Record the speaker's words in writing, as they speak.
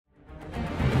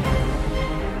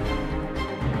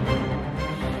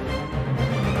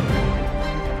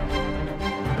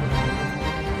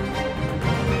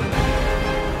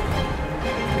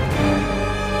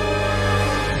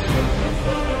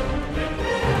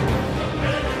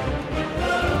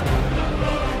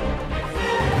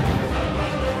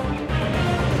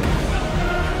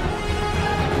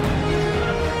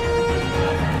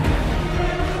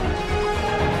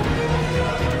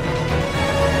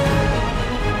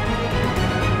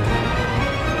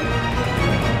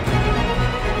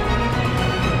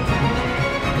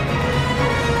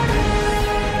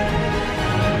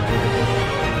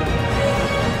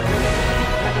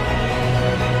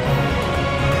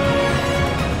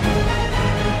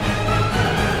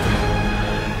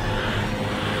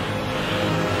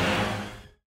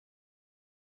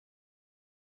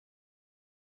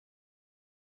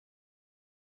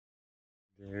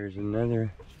There's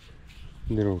another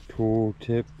little tool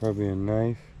tip, probably a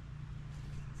knife.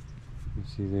 You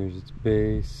see there's its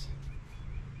base.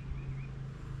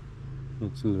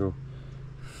 It's a little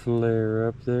flare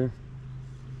up there.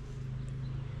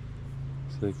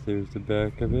 Looks like there's the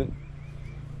back of it.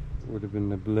 Would have been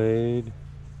the blade,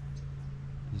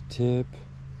 the tip.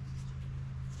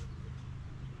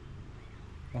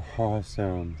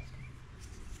 Awesome.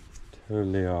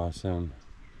 Totally awesome.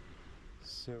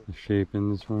 So the shape in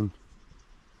this one.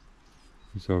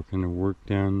 It's all kind of worked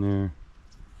down there.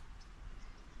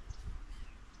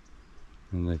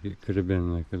 And like it could have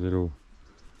been like a little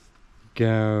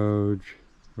gouge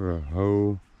or a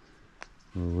hoe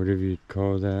or whatever you'd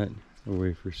call that. A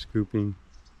way for scooping.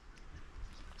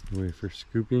 A way for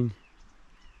scooping.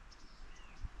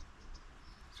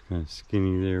 It's kind of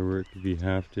skinny there where it could be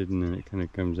hafted, and then it kind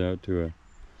of comes out to a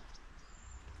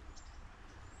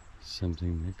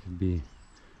something that could be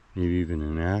maybe even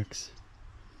an axe.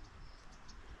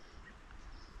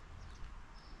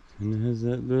 And it has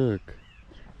that look.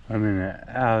 I'm in an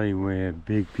alleyway of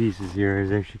big pieces here. I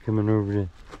was actually coming over to,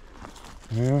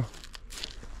 well,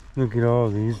 look at all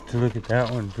these, to look at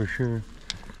that one for sure.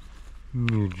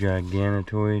 You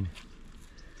gigantoid.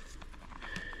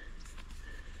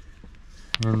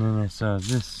 And then I saw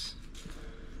this.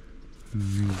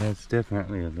 That's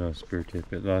definitely a lost spear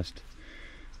tip. It lost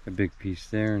a big piece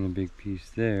there and a big piece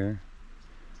there.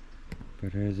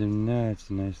 But other than that, it's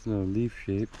a nice little leaf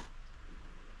shape.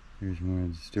 Here's one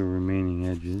of the still remaining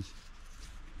edges.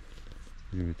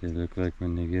 Look at what they look like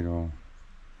when they get all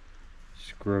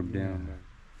scrubbed down.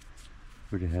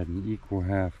 Would have had an equal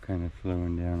half kind of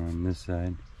flowing down on this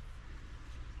side.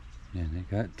 And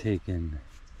it got taken.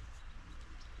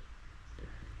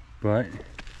 But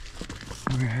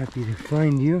we're happy to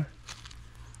find you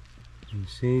and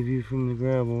save you from the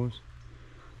gravels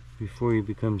before you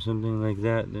become something like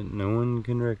that no one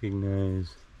can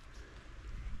recognize.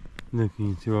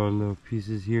 Looking through all the little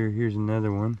pieces here, here's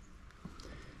another one.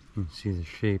 You can see the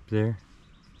shape there.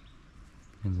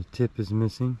 And the tip is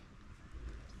missing.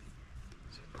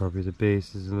 So probably the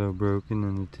base is a little broken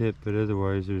and the tip, but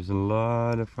otherwise there's a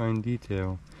lot of fine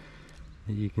detail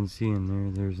that you can see in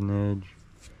there. There's an edge.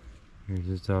 Here's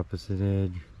its opposite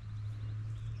edge.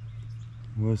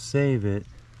 We'll save it.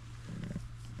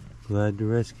 Glad to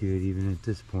rescue it even at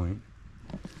this point.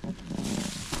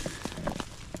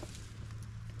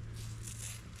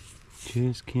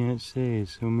 Just can't say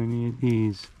so many of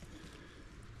these.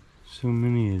 So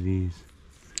many of these.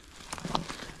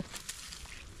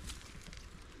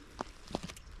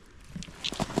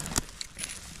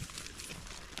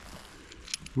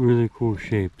 Really cool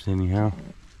shapes anyhow.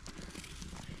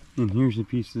 And here's a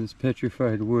piece of this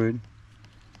petrified wood,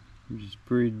 which is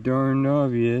pretty darn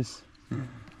obvious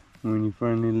when you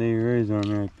finally lay your eyes on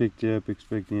it. I picked it up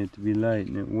expecting it to be light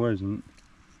and it wasn't.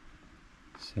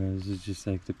 So this is just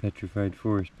like the petrified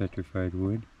forest petrified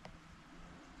wood.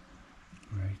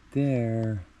 Right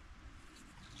there.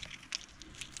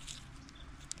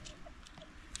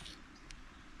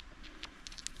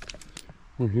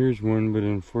 Well, here's one, but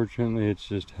unfortunately it's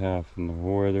just half, and the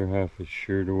whole other half is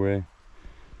sheared away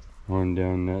on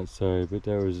down that side. But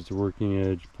that was its working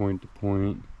edge, point to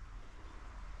point.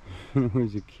 It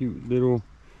was a cute little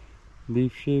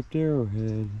leaf-shaped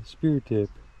arrowhead, spear tip.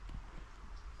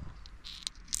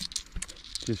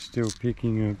 Just still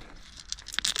picking up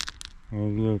all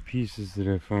the little pieces that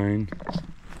I find.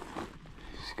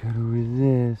 Just got over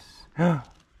this.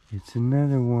 It's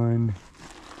another one.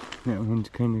 That one's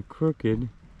kind of crooked.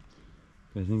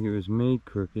 I think it was made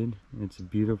crooked. It's a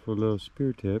beautiful little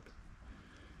spear tip.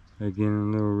 Again,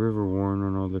 a little river worn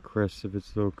on all the crests of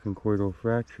its little conchoidal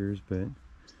fractures, but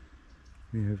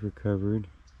we have recovered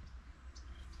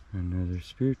another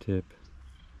spear tip.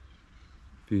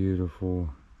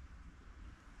 Beautiful.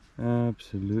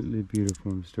 Absolutely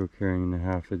beautiful. I'm still carrying the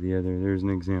half of the other. There's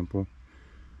an example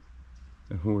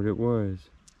of what it was.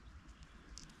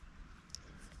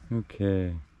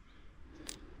 Okay.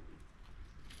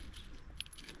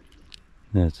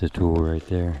 That's a tool right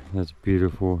there. That's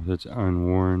beautiful. That's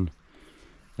unworn.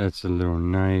 That's a little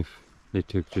knife. They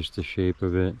took just the shape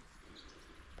of it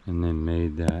and then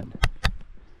made that.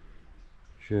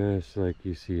 Just like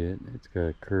you see it. It's got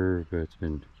a curve, but it's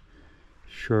been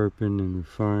sharpened and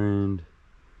refined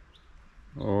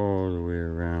all the way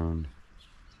around.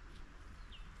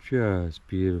 Just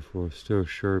beautiful. Still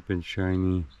sharp and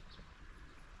shiny.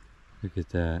 Look at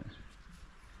that.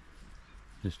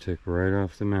 Just took right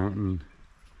off the mountain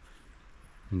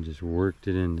and just worked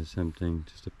it into something.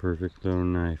 Just a perfect little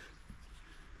knife.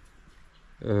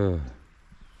 Ugh.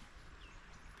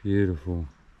 Beautiful.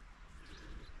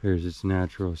 There's its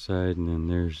natural side, and then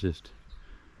there's just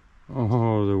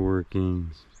all the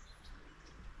workings.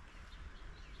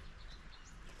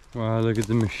 Wow, look at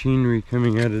the machinery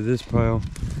coming out of this pile.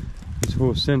 This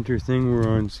whole center thing we're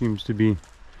on seems to be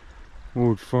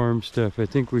old farm stuff. I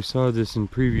think we saw this in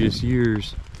previous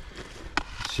years.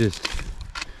 It's just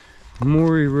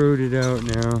more eroded out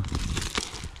now.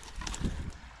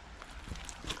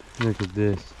 Look at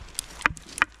this.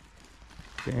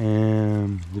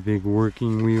 Damn, the big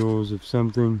working wheels of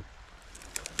something.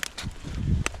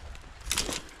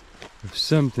 I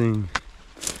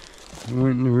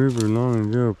went in the river long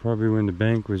ago, probably when the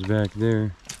bank was back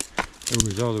there. It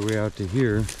was all the way out to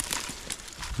here,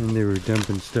 and they were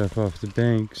dumping stuff off the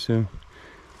bank, so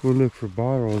we'll look for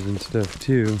bottles and stuff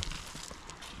too.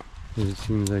 It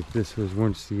seems like this was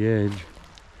once the edge.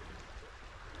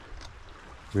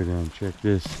 Go down and check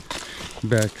this.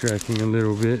 Backtracking a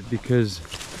little bit because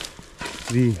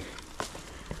the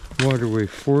waterway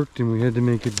forked and we had to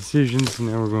make a decision, so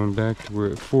now we're going back to where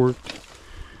it forked.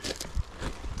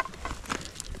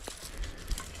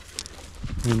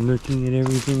 And looking at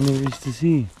everything there is to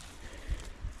see.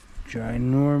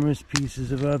 Ginormous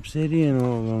pieces of obsidian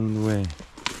all along the way.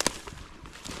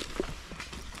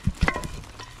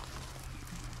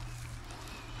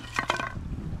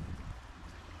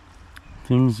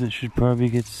 Things that should probably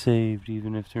get saved,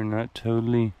 even if they're not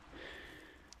totally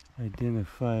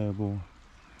identifiable.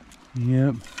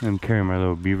 Yep, I'm carrying my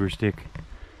little beaver stick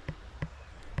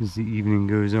as the evening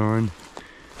goes on.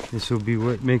 This will be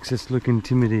what makes us look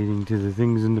intimidating to the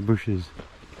things in the bushes.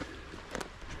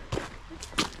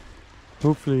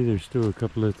 Hopefully there's still a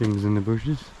couple of things in the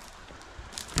bushes.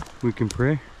 We can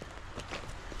pray.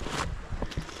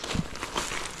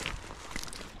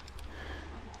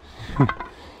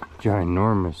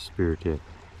 Ginormous spear tip.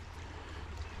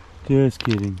 Just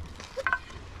kidding.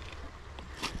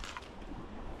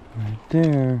 Right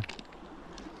there.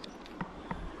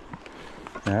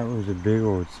 That was a big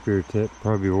old spear tip,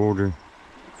 probably older.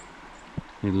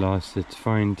 It lost its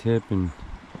fine tip, and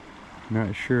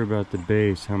not sure about the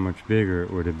base, how much bigger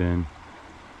it would have been.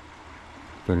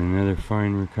 But another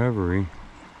fine recovery.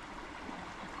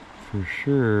 For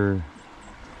sure.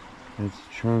 That's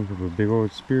a chunk of a big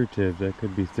old spear tip. That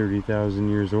could be 30,000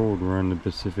 years old. We're on the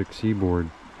Pacific seaboard.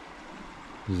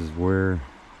 This is where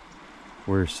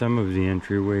some of the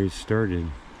entryways started.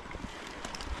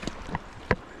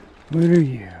 What are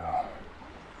you?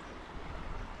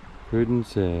 Couldn't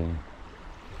say.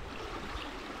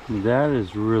 That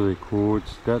is really cool.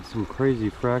 It's got some crazy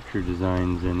fracture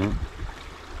designs in it.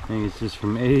 I think it's just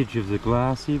from age of the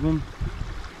glass even.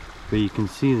 But you can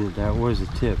see that that was a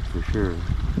tip for sure.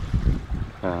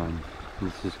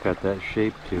 It's just got that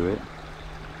shape to it.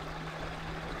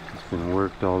 It's been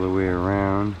worked all the way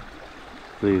around.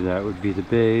 I believe that would be the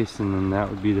base, and then that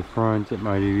would be the front. It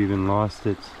might have even lost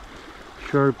its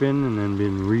sharp end and then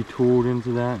been retooled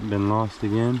into that and been lost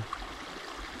again.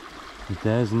 But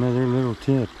that is another little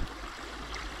tip.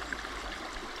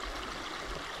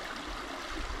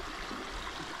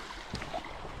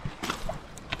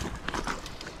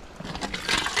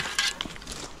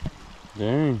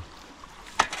 Dang.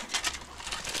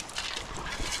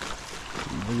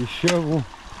 With a shovel.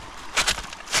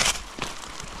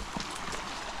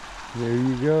 There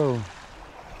you go.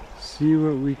 See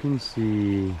what we can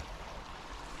see.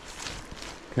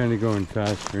 Kind of going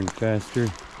faster and faster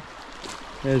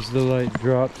as the light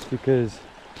drops, because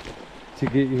to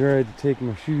get here I had to take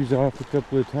my shoes off a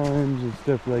couple of times and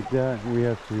stuff like that. And we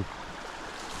have to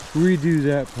redo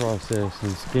that process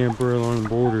and scamper along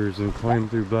boulders and climb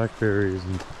through blackberries,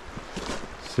 and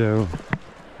so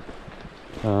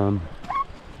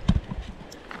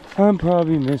I'm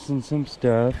probably missing some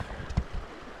stuff,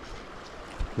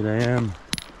 but I am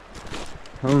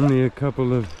only a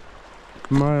couple of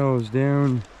miles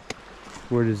down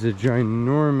what is a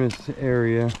ginormous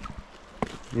area,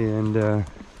 and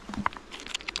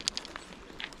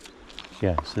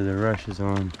yeah, so the rush is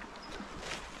on.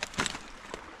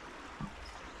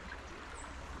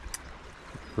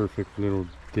 Perfect little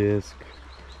disc.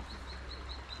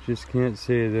 Just can't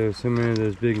say though, so many of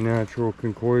those big natural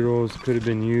conchoidals could have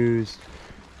been used,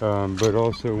 but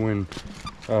also when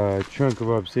a chunk of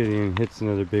obsidian hits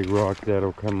another big rock,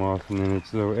 that'll come off, and then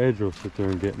its little edge will sit there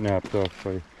and get napped off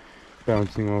by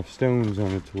bouncing off stones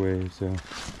on its way. So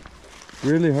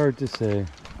really hard to say.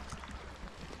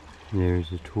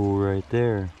 There's a tool right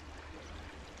there.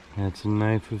 That's a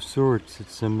knife of sorts.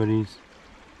 It's somebody's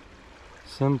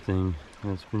something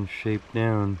that's been shaped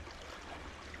down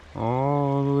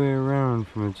all the way around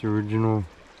from its original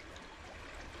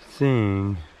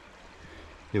thing.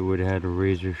 It would have had a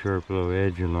razor sharp little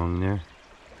edge along there.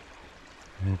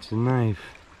 That's a knife.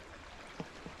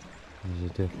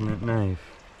 There's a definite knife.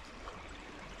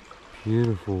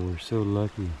 Beautiful, we're so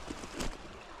lucky.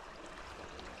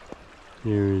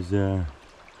 There is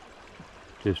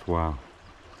just wow.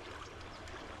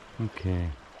 Okay.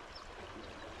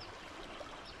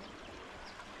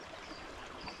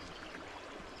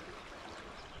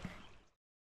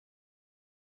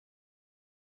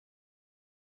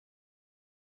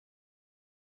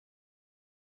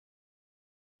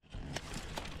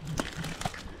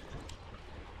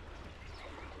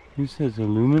 This has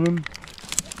aluminum,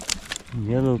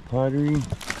 yellow pottery.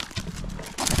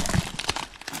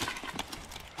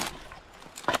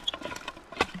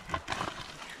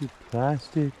 True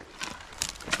plastic.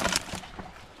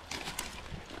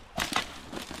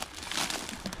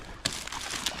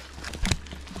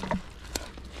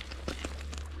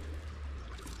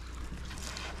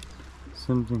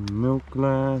 Something milk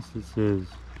glass. It says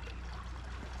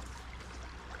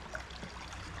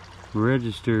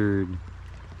registered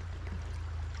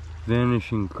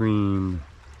vanishing cream.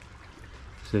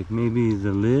 It's like maybe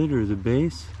the lid or the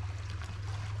base.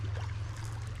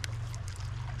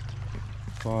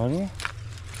 Bottle.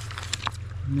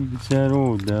 Maybe it's that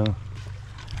old though.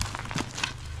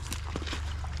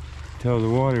 Tell the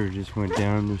water just went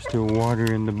down. There's still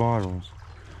water in the bottles.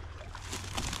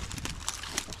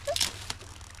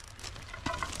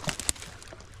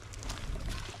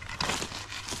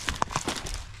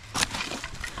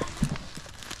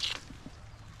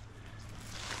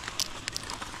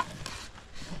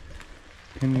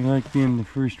 Kind of like being the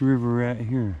first river rat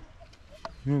here.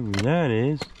 Whatever that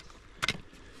is.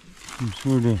 Some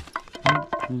sort of,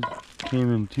 this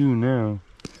came in two now.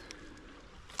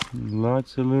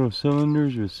 Lots of little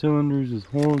cylinders with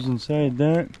holes inside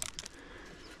that.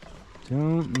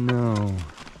 Don't know.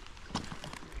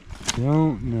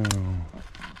 Don't know.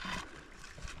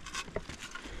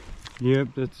 Yep,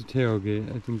 that's a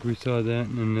tailgate. I think we saw that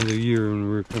in another year when we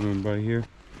were coming by here.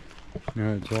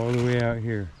 Now it's all the way out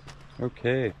here.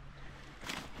 Okay.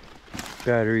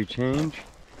 Battery change.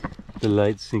 The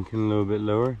light's sinking a little bit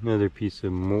lower. Another piece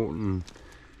of molten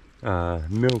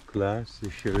milk glass.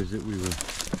 This shows that we were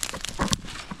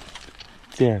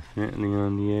definitely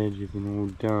on the edge of an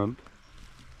old dump.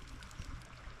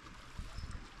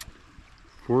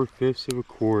 4/5 of a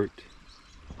quart.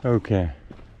 Okay.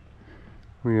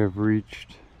 We have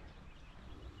reached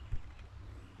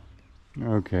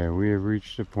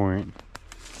a point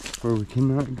where we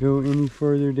cannot go any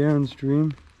further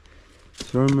downstream.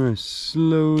 So I'm going to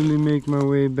slowly make my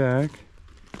way back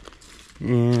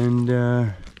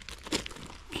and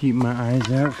keep my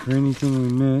eyes out for anything we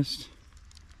missed.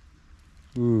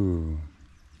 Ooh,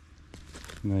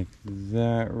 like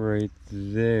that right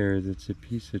there, that's a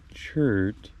piece of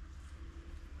chert,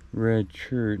 red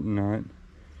chert, not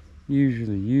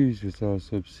usually used with all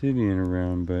obsidian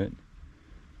around, but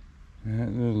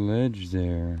that little edge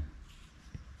there,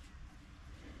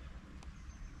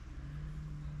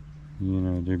 you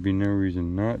know, there'd be no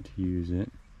reason not to use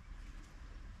it.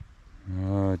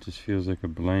 Oh, it just feels like a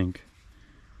blank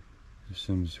of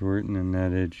some sort, and then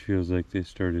that edge feels like they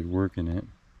started working it.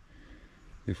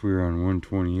 If we were on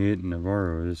 128 in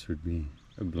Navarro, this would be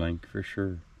a blank for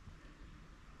sure.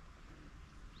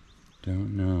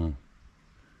 Don't know.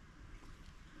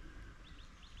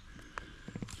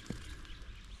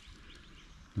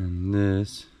 And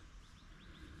this,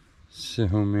 so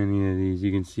many of these,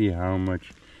 you can see how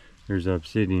much there's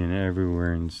obsidian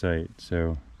everywhere in sight.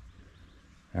 So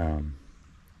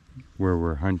where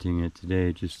we're hunting it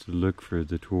today, just to look for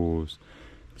the tools,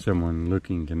 someone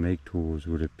looking to make tools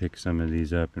would have picked some of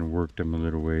these up and worked them a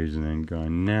little ways and then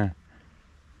gone, nah.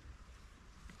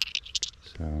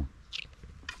 So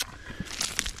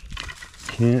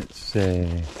can't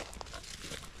say.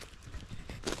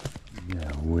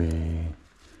 No way.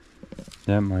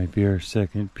 That might be our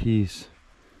second piece.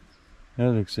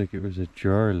 That looks like it was a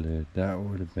jar lid. That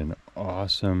would have been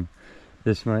awesome.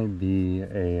 This might be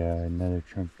another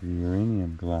chunk of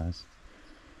uranium glass.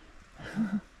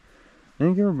 I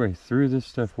think everybody threw this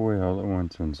stuff away all at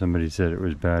once when somebody said it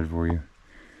was bad for you.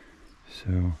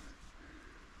 So,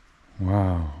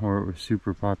 wow, or it was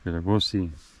super popular. We'll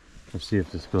see. We'll see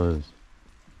if this glows.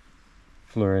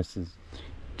 Fluoresces.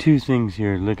 Two things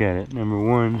here, look at it. Number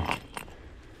one,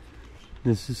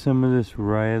 this is some of this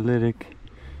rhyolitic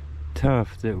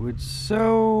tuff that would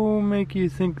so make you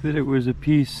think that it was a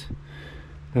piece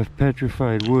of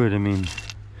petrified wood. I mean,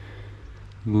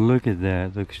 look at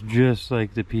that. Looks just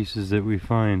like the pieces that we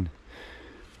find.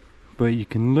 But you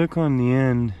can look on the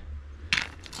end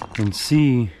and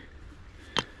see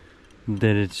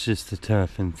that it's just the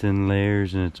tuff in thin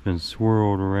layers and it's been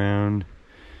swirled around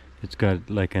It's got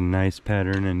like a nice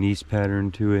pattern, a nice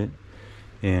pattern to it,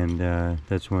 and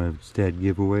that's one of its dead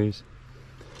giveaways.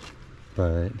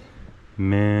 But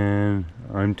man,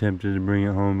 I'm tempted to bring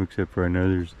it home, except for I know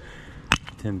there's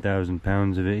 10,000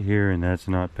 pounds of it here, and that's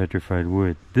not petrified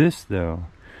wood. This though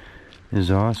is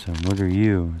awesome. What are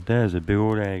you? That is a big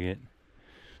old agate.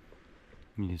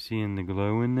 You seeing the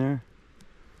glow in there?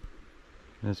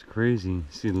 That's crazy.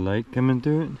 See the light coming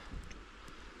through it?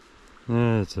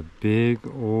 That's a big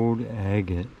old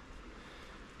agate.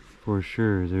 For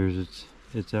sure. There's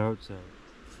its outside.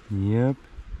 Yep.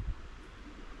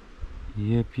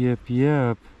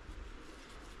 Yep.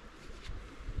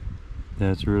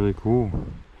 That's really cool.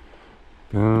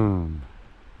 Boom.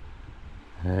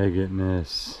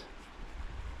 Agateness.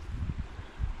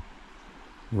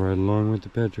 Right along with the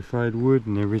petrified wood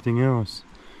and everything else.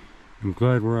 I'm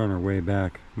glad we're on our way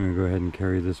back. I'm gonna go ahead and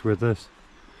carry this with us.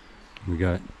 We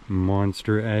got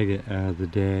monster agate out of the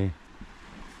day.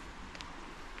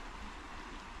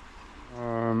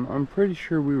 I'm pretty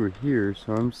sure we were here,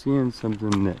 so I'm seeing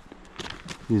something that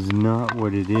is not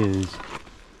what it is.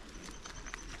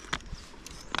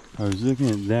 I was looking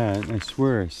at that, and I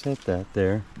swear I set that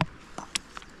there.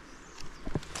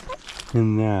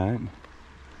 And that.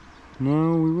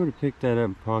 No, we would have picked that up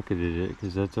and pocketed it,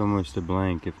 because that's almost a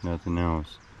blank, if nothing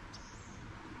else.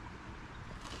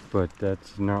 But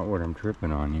that's not what I'm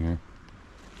tripping on here.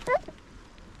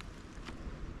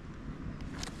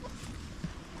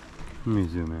 Let me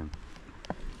zoom in.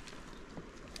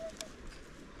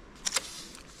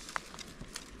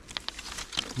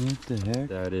 What the heck?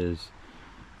 That is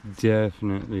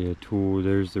definitely a tool.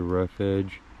 There's the rough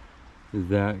edge.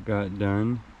 That got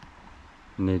done.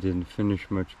 And they didn't finish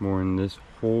much more, and this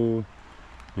whole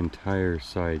entire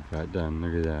side got done.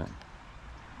 Look at that.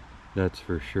 That's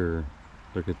for sure.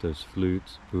 Look at those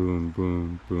flutes. Boom,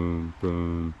 boom, boom,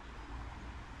 boom.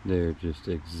 They're just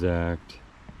exact.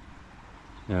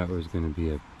 That was going to be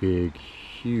a big,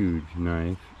 huge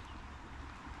knife.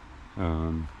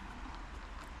 And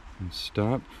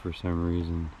stopped for some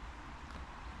reason.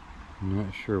 I'm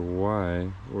not sure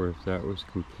why, or if that was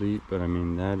complete, but I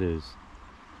mean, that is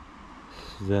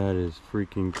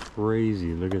freaking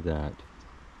crazy. Look at that.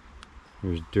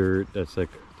 There's dirt. That's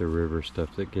like the river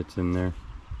stuff that gets in there.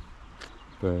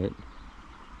 But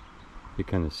it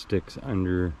kind of sticks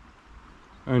under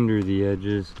the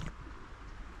edges.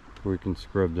 We can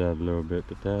scrub that a little bit,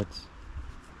 but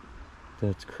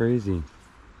that's crazy.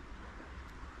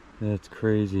 That's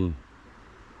crazy.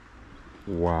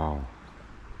 Wow.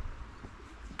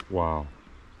 Wow.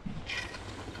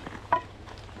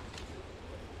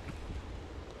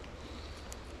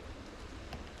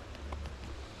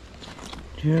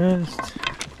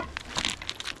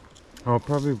 I'll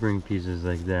probably bring pieces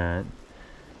like that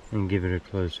and give it a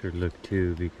closer look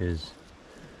too, because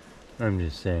I'm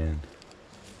just saying,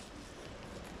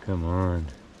 come on.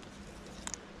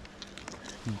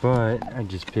 But I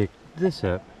just picked this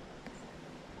up,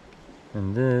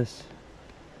 and this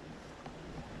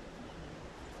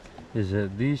is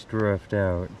at least roughed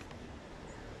out.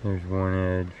 There's one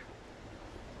edge.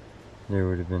 There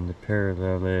would have been the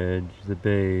parallel edge, the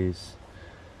base,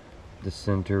 the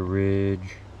center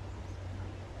ridge.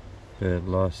 But it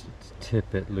lost its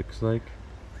tip, it looks like.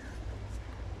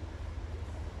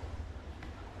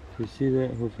 You see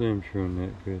that? Hopefully I'm showing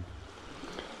that good.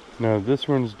 Now this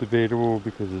one's debatable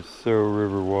because it's so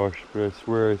river washed, but I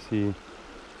swear I see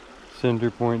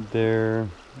center point there.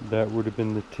 That would have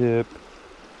been the tip.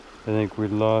 I think we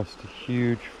lost a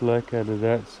huge fleck out of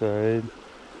that side.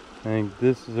 I think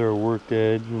this is our work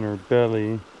edge and our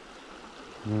belly.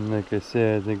 And like I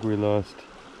said, I think we lost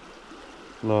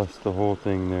the whole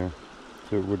thing there.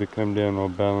 So it would have come down all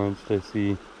balanced. I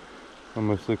see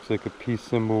almost looks like a peace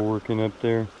symbol working up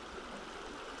there.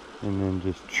 And then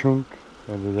just chunk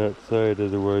out of that side,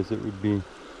 otherwise it would be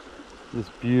this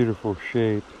beautiful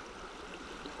shape.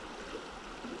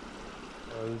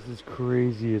 Oh, this is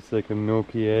crazy. It's like a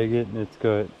milky agate, and it's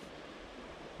got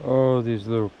all these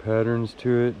little patterns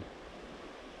to it.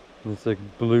 And it's like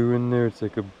blue in there. It's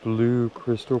like a blue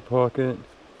crystal pocket.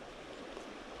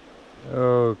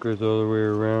 Oh, it goes all the way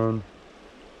around.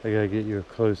 I gotta get you a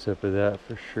close-up of that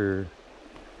for sure.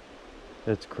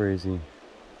 That's crazy.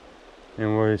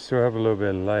 And when we still have a little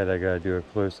bit of light, I gotta do a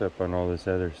close-up on all this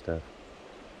other stuff.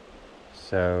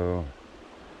 So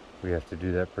we have to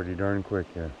do that pretty darn quick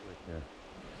here.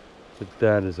 But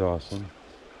that is awesome.